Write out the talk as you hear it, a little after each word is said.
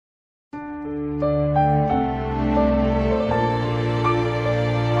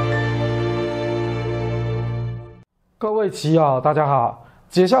各位棋友，大家好。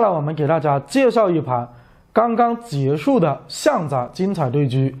接下来我们给大家介绍一盘刚刚结束的象仔精彩对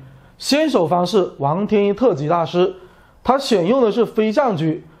局。先手方是王天一特级大师，他选用的是飞象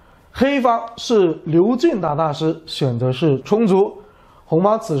局，黑方是刘俊达大师，选择是冲卒。红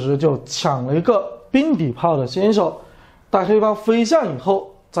方此时就抢了一个兵底炮的先手，待黑方飞象以后，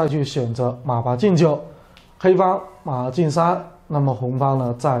再去选择马八进9，黑方马进3，那么红方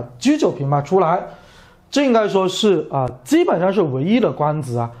呢在G9平八出来。这应该说是基本上是唯一的官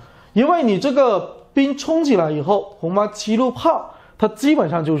子啊，因为你这个兵冲起来以后，红方7路炮，它基本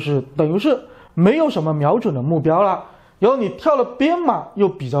上就是等于是没有什么瞄准的目标了。然后你跳了边马又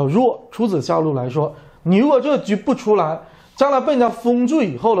比较弱，出子下路来说，你如果这个局不出来，将来被人家封住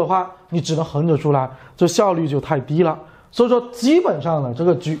以后的话，你只能横着出来，这效率就太低了。所以说基本上呢，这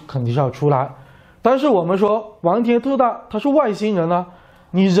个局肯定是要出来。但是我们说王天特大他是外星人啊，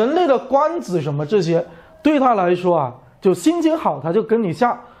你人类的官子什么这些。对他来说啊，就心情好他就跟你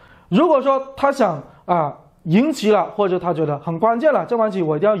下。如果说他想赢棋了，或者他觉得很关键了，这盘棋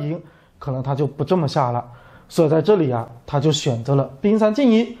我一定要赢，可能他就不这么下了。所以在这里啊，他就选择了兵3进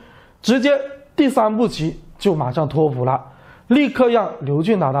1，直接第3步棋就马上托付了，立刻让刘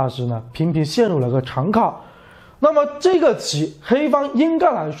俊达大师呢频频陷入了个长考。那么这个棋黑方应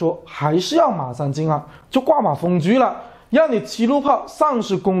该来说还是要马3进2，就挂马封车了，让你7路炮丧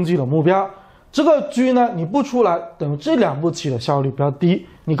失攻击的目标。这个车呢，你不出来，等于这2步棋的效率比较低，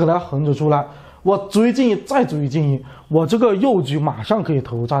你可能要横着出来，我追进1，再追进1，我这个右车马上可以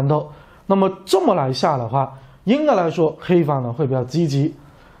投入战斗。那么这么来下的话，应该来说黑方呢会比较积极。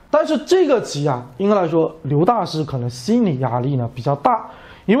但是这个棋啊，应该来说刘大师可能心理压力呢比较大，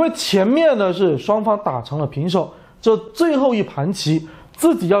因为前面呢是双方打成了平手，这最后一盘棋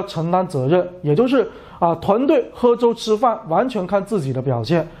自己要承担责任，也就是团队喝粥吃饭完全看自己的表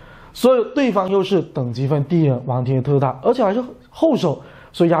现。所以对方又是等级分第1人王天一特大，而且还是后手，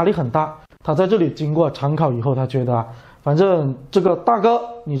所以压力很大。他在这里经过长考以后，他觉得反正这个大哥，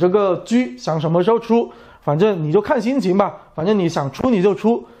你这个车想什么时候出，反正你就看心情吧，反正你想出你就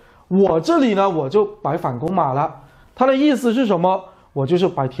出。我这里呢，我就摆反攻马了。他的意思是什么？我就是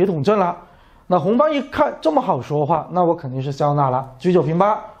摆铁桶阵了。那红方一看这么好说话，那我肯定是笑纳了。G9平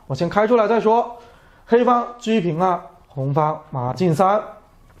8，我先开出来再说。黑方G平2，红方马进3。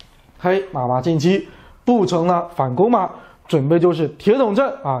黑马八进7，布成了反攻马，准备就是铁桶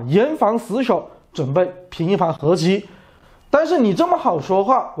阵严防死守，准备平一盘和棋。但是你这么好说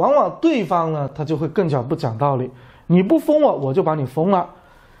话，往往对方呢他就会更加不讲道理。你不封我，我就把你封了。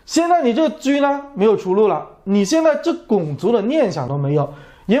现在你这个车呢没有出路了，你现在这拱卒的念想都没有，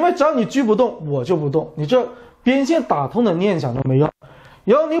因为只要你车不动，我就不动，你这边线打通的念想都没有。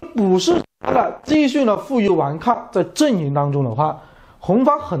然后你补士了，继续呢负隅顽抗，在阵营当中的话。红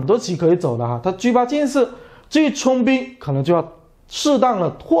方很多棋可以走的他G8进4，这一冲兵可能就要适当的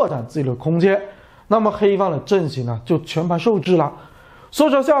拓展自己的空间，那么黑方的阵型呢就全盘受制了。所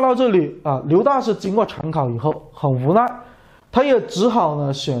以说下到这里刘大师经过长考以后很无奈，他也只好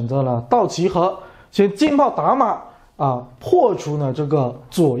呢选择了倒棋和，先进炮打马破除呢这个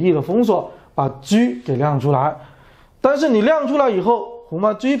左翼的封锁，把车给亮出来。但是你亮出来以后，红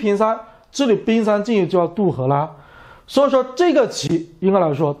方车平3，这里兵3进1就要渡河了。所以说这个棋应该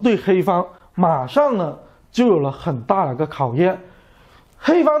来说对黑方马上呢就有了很大的一个考验。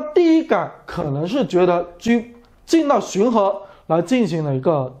黑方第一感可能是觉得车进到巡河来进行了一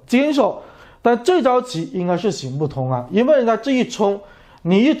个坚守，但这招棋应该是行不通因为人家这一冲，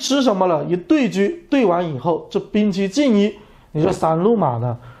你一吃什么了，一对车对完以后，这兵7进1，你这3路马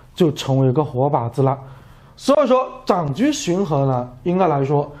呢就成为一个活靶子了。所以说长车巡河呢，应该来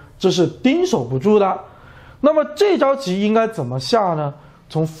说这是盯守不住的。那么这招棋应该怎么下呢？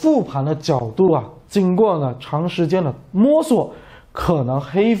从复盘的角度经过呢长时间的摸索，可能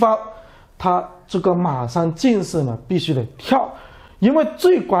黑方他这个马3进4呢必须得跳，因为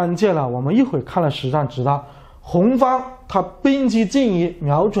最关键了，我们一会儿看了实战知道，红方他兵7进1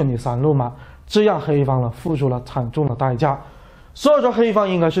瞄准你3路马，这样黑方呢付出了惨重的代价。所以说黑方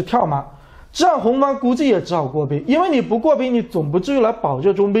应该是跳马，这样红方估计也只好过兵，因为你不过兵，你总不至于来保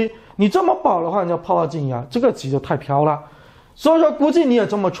这中兵。你这么保的话，你要炮2进1这个棋就太飘了。所以说估计你也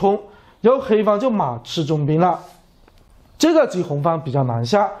这么冲，然后黑方就马吃中兵了。这个棋红方比较难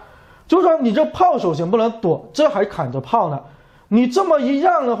下，就是说你这炮首先不能躲，这还砍着炮呢。你这么一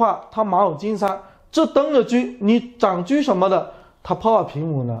让的话，他马5进3，这蹬着车，你长车什么的，他炮2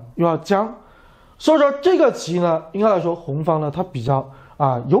平5呢又要将。所以说这个棋呢，应该来说红方呢他比较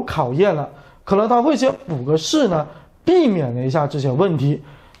有考验了，可能他会先补个士呢，避免了一下这些问题。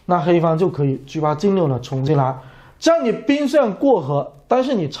那黑方就可以G8进6呢冲进来，这样你兵虽然过河，但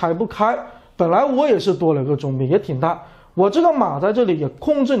是你拆不开，本来我也是多了一个中兵，也挺大，我这个马在这里也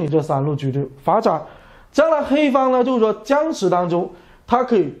控制你这3路车的发展。将来黑方呢，就是说僵持当中，他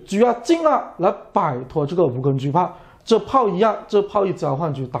可以车压进2来摆脱这个无根车炮，这炮一样，这炮一交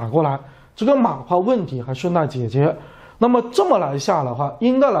换局打过来，这个马炮问题还顺带解决。那么这么来下的话，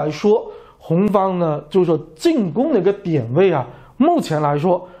应该来说，红方呢，就是说进攻的一个点位啊，目前来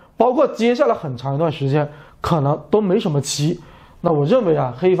说，包括接下来很长一段时间，可能都没什么棋。那我认为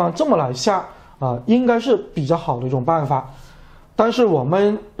啊，黑方这么来下啊，应该是比较好的一种办法。但是我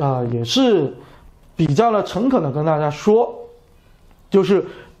们也是比较的诚恳的跟大家说，就是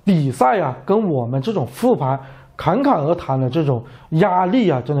比赛啊，跟我们这种复盘侃侃而谈的这种压力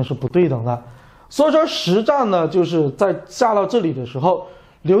啊，真的是不对等的。所以说实战呢，就是在下到这里的时候，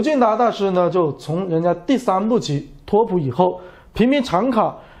刘俊达大师呢就从人家第3步棋托谱以后，频频常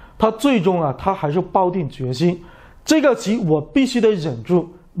考，他最终啊，他还是抱定决心，这个棋我必须得忍住，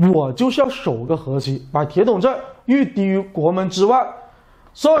我就是要守个和棋，把铁桶阵御敌于国门之外。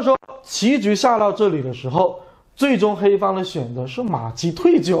所以说棋局下到这里的时候，最终黑方的选择是马七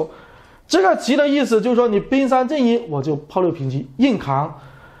退9。这个棋的意思就是说，你兵3进1，我就炮6平棋硬扛。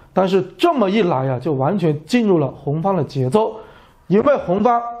但是这么一来啊，就完全进入了红方的节奏，因为红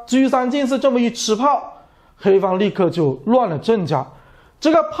方车3进4这么一吃炮，黑方立刻就乱了阵脚。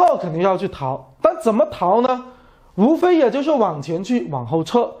这个炮肯定要去逃，但怎么逃呢？无非也就是往前去，往后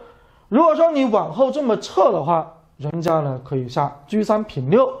撤。如果说你往后这么撤的话，人家呢可以下车3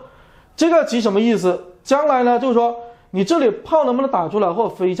平6。这个棋什么意思？将来呢就是说，你这里炮能不能打出来，或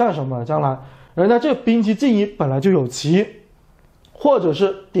飞将什么的，将来人家这兵棋进1本来就有棋，或者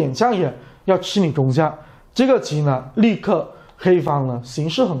是点象眼要吃你中象，这个棋呢，立刻黑方呢形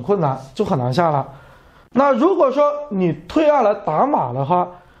势很困难，就很难下了。那如果说你退2来打马的话，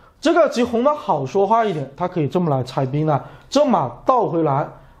这个棋红方好说话一点，他可以这么来拆兵呢，这马倒回来，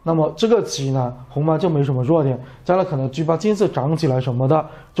那么这个棋呢，红方就没什么弱点，将来可能车8进4涨起来什么的，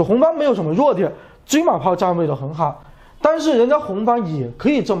就红方没有什么弱点，车马炮站位都很好。但是人家红方也可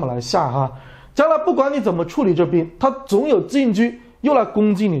以这么来下哈，将来不管你怎么处理这兵，他总有进车又来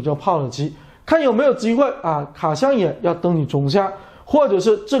攻击你这炮的棋，看有没有机会啊，卡象眼要登你中象，或者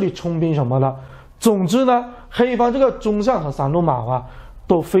是这里冲兵什么的。总之呢，黑方这个中象和3路马啊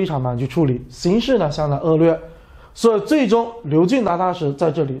都非常难去处理，形势呢相当恶劣。所以最终刘俊达大师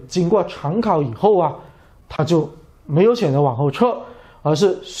在这里经过常考以后啊，他就没有选择往后撤，而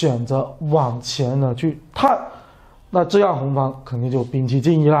是选择往前呢去探。那这样红方肯定就兵棋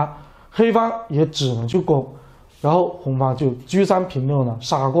进1了，黑方也只能去攻，然后红方就车3平6呢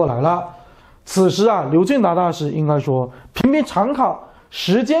杀过来了。此时啊，刘俊达大师应该说频频常考，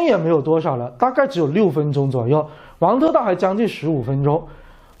时间也没有多少了，大概只有6分钟左右，王特大还将近15分钟。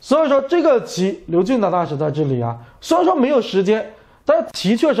所以说这个棋刘俊达大师在这里啊，虽然说没有时间，但是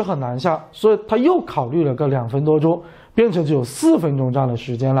棋确实很难下，所以他又考虑了个2分多钟，变成只有4分钟这样的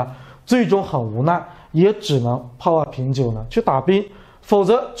时间了。最终很无奈，也只能炮2平9呢去打兵，否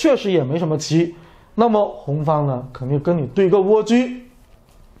则确实也没什么棋。那么红方呢肯定跟你对个蜗居。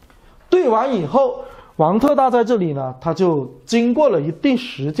对完以后，王特大在这里呢，他就经过了一定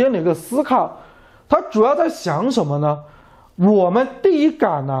时间的一个思考，他主要在想什么呢？我们第一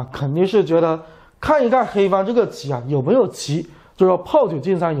感呢，肯定是觉得看一看黑方这个棋啊有没有棋，就是说炮9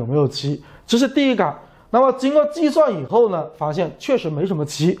进3有没有棋，这是第一感。那么经过计算以后呢，发现确实没什么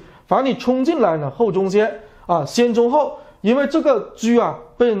棋，反正你冲进来呢，后中先啊，先中后，因为这个车啊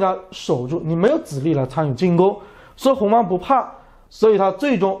被人家守住，你没有子力来参与进攻，所以红方不怕，所以他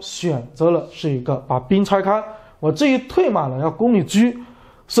最终选择了是一个把兵拆开，我这一退马呢要攻你车，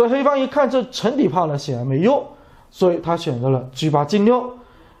所以黑方一看这沉底炮呢显然没用，所以他选择了车8进6。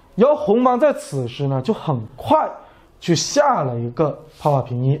然后红方在此时呢就很快去下了一个炮2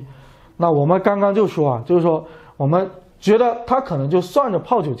平1。那我们刚刚就说啊，就是说我们觉得他可能就算着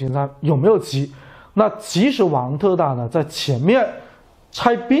炮9进3有没有棋，那其实王特大呢在前面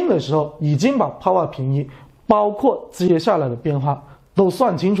拆兵的时候已经把炮2平1包括接下来的变化都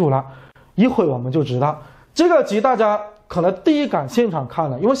算清楚了。一会我们就知道这个棋，大家可能第一感现场看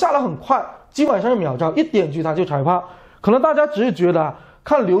了，因为下得很快，基本上是秒招，一点车他就拆炮，可能大家只是觉得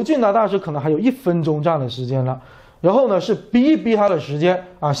看刘俊达大师可能还有1分钟这样的时间了，然后呢是逼一逼他的时间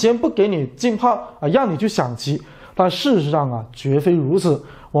啊，先不给你进炮啊，让你去想棋。但事实上啊，绝非如此。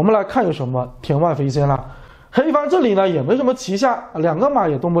我们来看有什么天外飞仙了。黑方这里呢也没什么棋下，2个马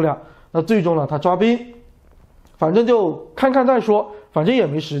也动不了。那最终呢，他抓兵，反正就看看再说，反正也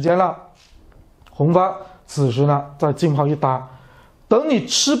没时间了。红方此时呢再进炮一打，等你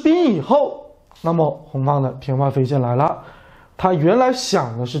吃兵以后，那么红方的天外飞仙来了。他原来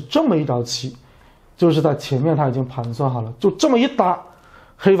想的是这么一招棋，就是在前面他已经盘算好了，就这么一打，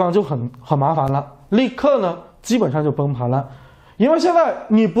黑方就很麻烦了，立刻呢基本上就崩盘了。因为现在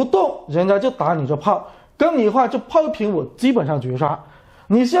你不动，人家就打你这炮，跟你一块这炮一平我基本上绝杀。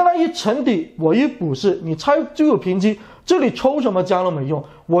你现在一沉底，我一补士，你拆就有平机，这里抽什么将都没用，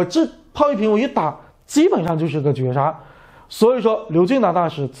我这炮一平我一打，基本上就是个绝杀。所以说刘俊达大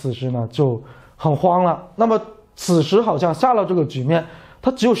师此时呢就很慌了。那么此时好像下了这个局面，他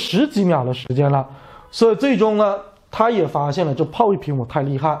只有10几秒的时间了，所以最终呢他也发现了这炮一平我太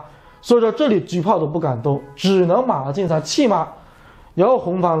厉害，所以说这里车炮都不敢动，只能马进3弃马。然后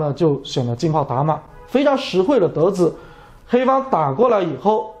红方呢就选了进炮打马，非常实惠的得子。黑方打过来以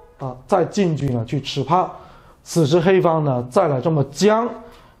后再进军呢去吃炮。此时黑方呢再来这么将，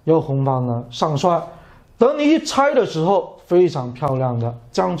然后红方呢上帅。等你一拆的时候，非常漂亮的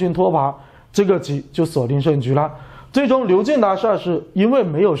将军拖把，这个棋就锁定胜局了。最终刘俊达大师因为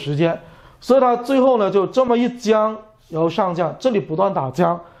没有时间，所以他最后呢就这么一将，然后上将，这里不断打将，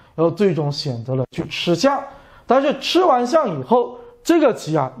然后最终选择了去吃象。但是吃完象以后，这个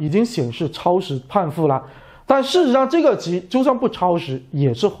棋已经显示超时判负了。但事实上这个棋就算不超时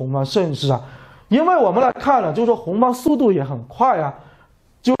也是红方胜势因为我们来看了，就是说红方速度也很快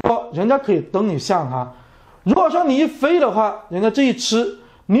就说人家可以蹬你象如果说你一飞的话，人家这一吃，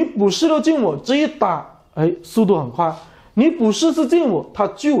你补士6进5这一打，速度很快，你补士4进5，他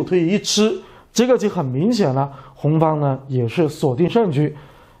车5推移一吃，这个棋很明显了，红方呢也是锁定胜局。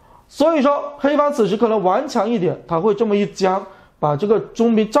所以说黑方此时可能顽强一点，他会这么一将，把这个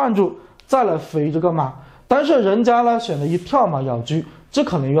中兵站住，再来飞这个马。但是人家呢选择一跳马咬车，这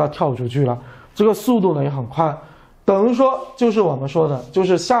可能又要跳出去了，这个速度呢也很快。等于说就是我们说的，就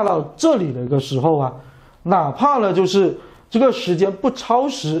是下到这里的一个时候哪怕呢就是这个时间不超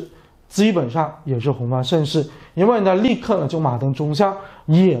时，基本上也是红方胜势，因为人家立刻呢就马登中象，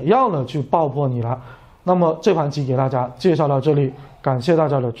也要呢去爆破你了。那么这盘棋给大家介绍到这里，感谢大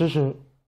家的支持。